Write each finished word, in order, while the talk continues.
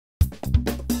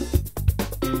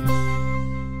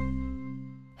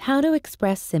How to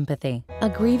express sympathy. A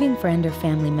grieving friend or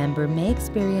family member may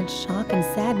experience shock and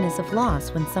sadness of loss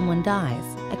when someone dies.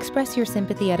 Express your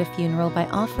sympathy at a funeral by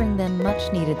offering them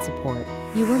much-needed support.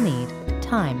 You will need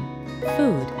time,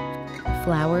 food,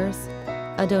 flowers,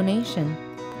 a donation,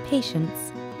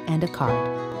 patience, and a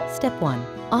card. Step 1.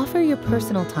 Offer your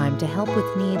personal time to help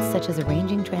with needs such as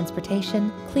arranging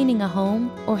transportation, cleaning a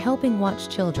home, or helping watch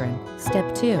children.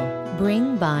 Step 2.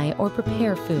 Bring, buy, or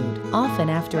prepare food. Often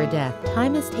after a death,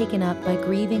 time is taken up by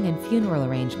grieving and funeral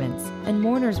arrangements, and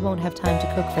mourners won't have time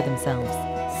to cook for themselves.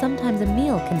 Sometimes a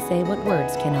meal can say what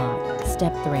words cannot.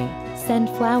 Step 3. Send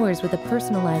flowers with a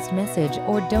personalized message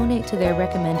or donate to their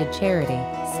recommended charity.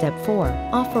 Step 4.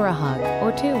 Offer a hug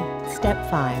or 2. Step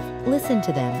 5. Listen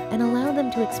to them and allow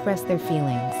them to express their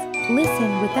feelings.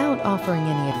 Listen without offering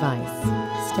any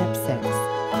advice. Step 6.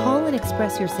 Call and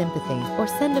express your sympathy or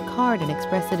send a card and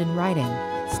express it in writing.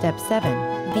 Step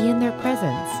 7. Be in their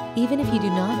presence. Even if you do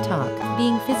not talk,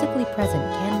 being physically present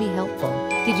can be helpful.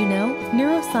 Did you know?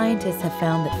 Neuroscientists have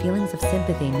found that feelings of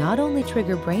sympathy not only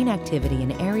trigger brain activity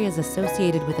in areas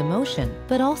associated with emotion,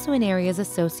 but also in areas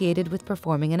associated with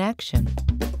performing an action.